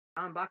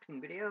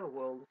unboxing video.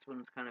 Well, this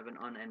one's kind of an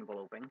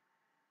unenveloping,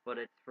 but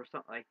it's for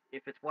some. Like,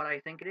 if it's what I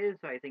think it is,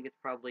 I think it's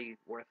probably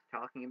worth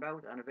talking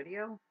about on a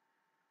video.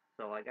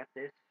 So I got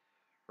this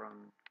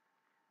from.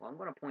 Well, I'm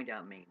going to point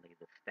out mainly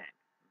the stamp.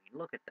 I mean,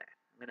 look at that.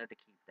 I'm going to have to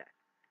keep that.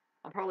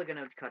 I'm probably going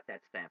to cut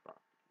that stamp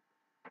off.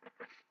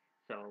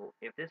 So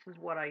if this is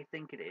what I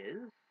think it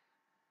is,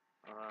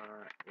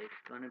 it's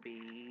going to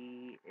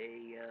be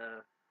a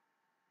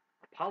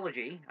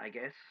apology, I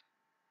guess,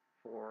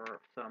 for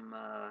some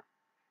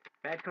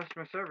bad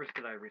customer service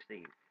that I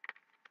received.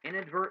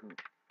 Inadvertent,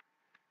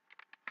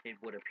 it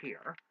would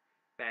appear,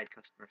 bad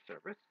customer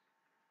service.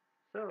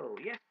 So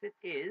yes, it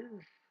is.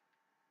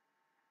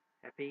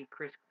 Happy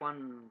Chris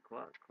Kwanka?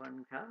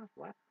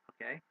 What?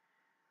 Okay.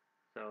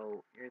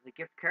 So here's a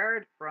gift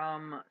card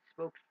from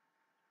Spokes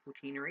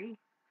Poutinery.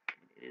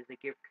 It is a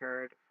gift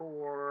card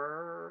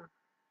for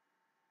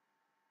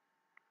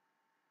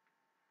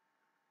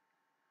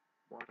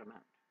what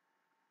amount?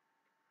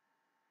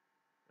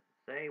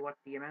 Doesn't say what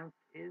the amount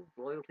is.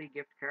 Loyalty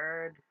gift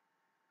card.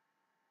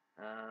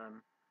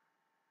 Um,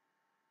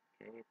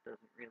 okay, it doesn't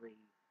really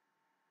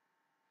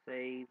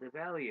say the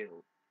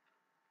value.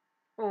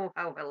 Oh,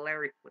 how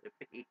hilarious would it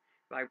be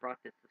if I brought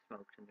this to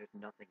Smokes and there's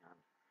nothing on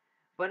it?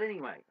 But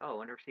anyway, oh,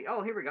 under receipt.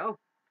 Oh, here we go.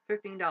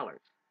 $15.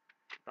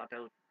 Thought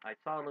that was, I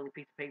saw a little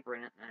piece of paper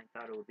in it, and I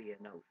thought it would be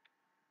a note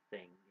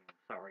saying,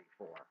 sorry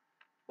for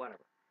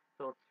whatever.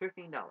 So it's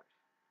 $15.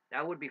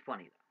 That would be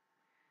funny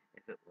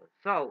though if it was.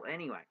 So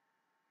anyway,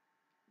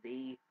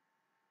 the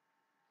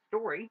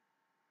story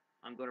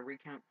I'm going to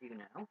recount to you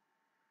now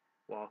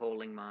while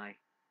holding my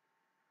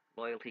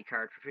loyalty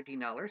card for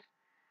 $15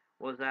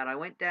 was that I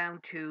went down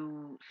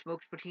to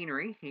Smokes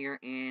Patinery here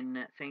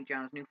in St.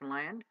 John's,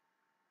 Newfoundland,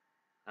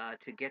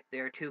 to get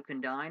their two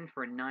can dine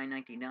for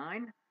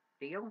 $9.99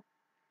 deal.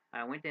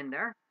 I went in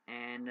there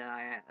and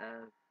I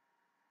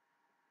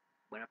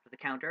went up to the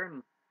counter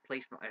and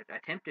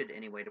attempted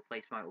anyway to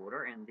place my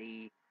order, and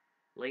the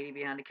lady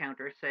behind the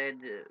counter said,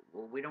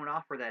 "Well, we don't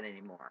offer that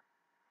anymore,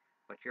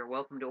 but you're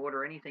welcome to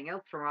order anything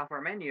else from off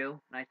our menu."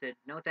 And I said,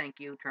 "No, thank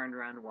you." Turned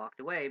around and walked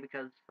away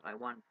because I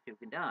wanted two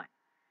can dine.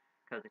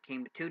 Because it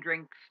came to two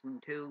drinks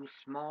and two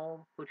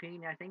small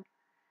poutine, I think.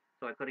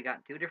 So I could have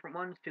gotten two different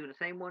ones, two of the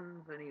same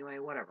ones, anyway,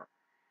 whatever.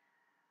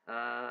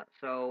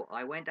 So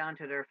I went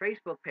onto their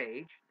Facebook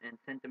page and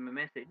sent them a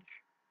message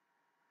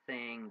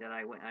saying that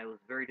I was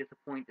very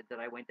disappointed that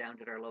I went down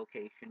to their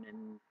location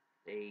and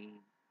they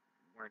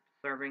weren't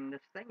serving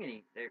this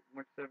thing they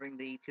weren't serving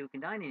the two can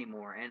dine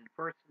anymore. And the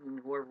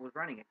person, whoever was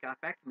running it, got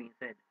back to me and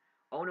said,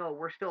 "Oh no,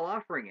 we're still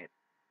offering it,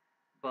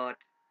 but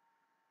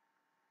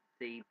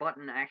the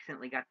button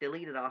accidentally got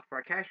deleted off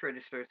our cash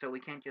register, so we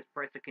can't just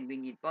press a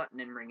convenient button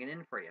and ring it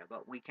in for you,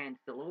 but we can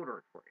still order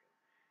it for you."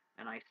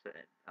 And I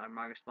said,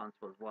 my response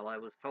was, "Well, I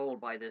was told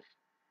by this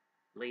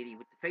lady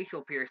with the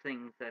facial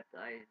piercings that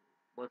I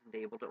wasn't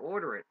able to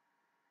order it."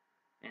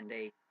 And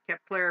they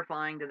kept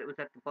clarifying that it was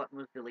that the button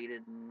was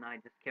deleted, and I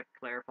just kept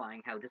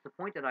clarifying how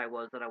disappointed I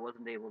was that I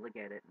wasn't able to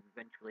get it. And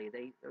eventually,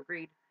 they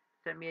agreed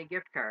to send me a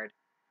gift card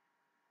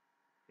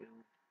to,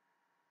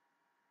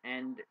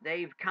 and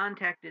they've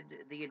contacted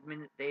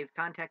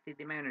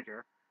the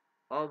manager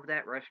of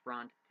that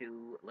restaurant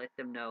to let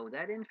them know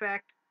that in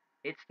fact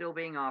it's still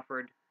being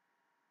offered.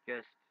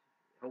 Just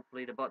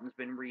hopefully the button's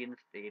been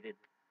reinstated.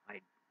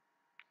 I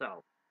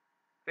so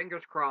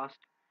fingers crossed.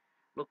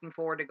 Looking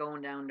forward to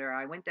going down there.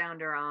 I went down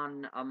there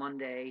on a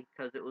Monday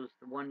because it was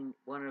one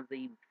of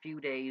the few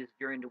days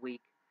during the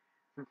week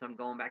since I'm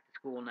going back to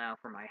school now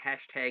for my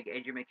hashtag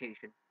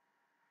edumacation.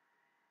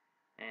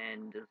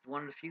 And it's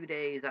one of the few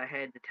days I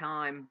had the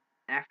time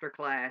after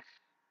class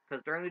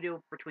because they're only do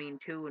it between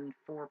 2 and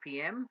 4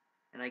 p.m.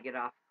 and I get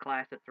off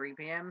class at 3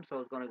 p.m. So I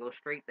was going to go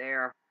straight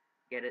there,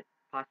 get it,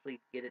 possibly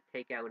get it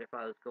takeout if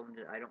I was going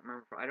to. I don't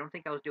remember. I don't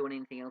think I was doing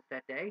anything else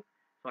that day,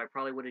 so I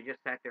probably would have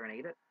just sat there and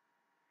ate it.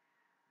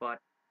 But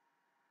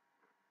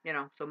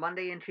so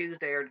Monday and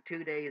Tuesday are the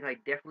 2 days I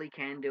definitely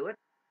can do it.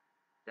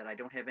 That I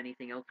don't have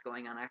anything else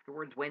going on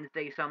afterwards.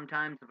 Wednesday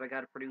sometimes if I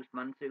got to produce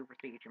Munsu for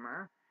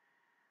CHMR,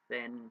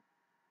 then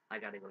I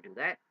got to go do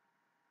that.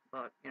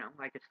 But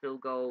I could still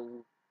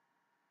go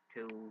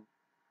to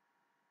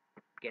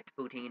get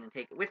the poutine and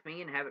take it with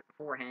me and have it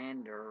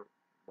beforehand or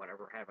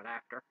whatever, have it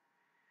after.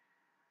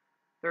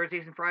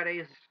 Thursdays and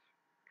Fridays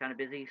kind of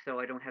busy, so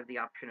I don't have the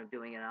option of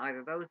doing it on either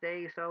of those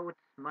days. So it's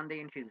Monday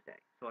and Tuesday.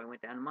 So I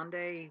went down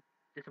Monday,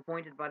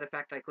 disappointed by the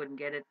fact I couldn't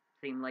get it.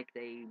 Seemed like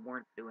they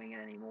weren't doing it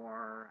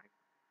anymore.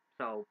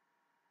 So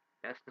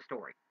that's the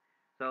story.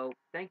 So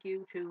thank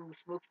you to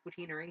Smokes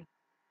Poutinery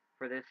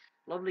for this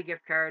lovely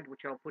gift card,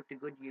 which I'll put to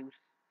good use.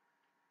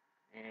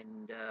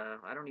 And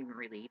I don't even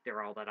really eat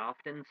there all that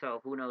often,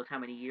 so who knows how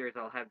many years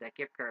I'll have that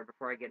gift card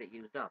before I get it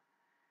used up.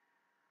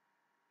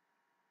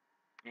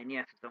 And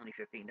yes, it's only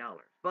 $15.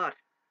 But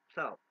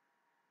so,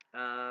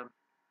 uh,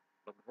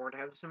 looking forward to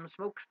having some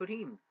Smokes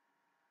Poutine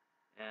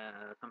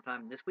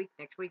sometime this week,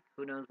 next week,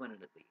 who knows when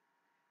it'll be.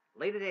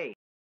 Later day.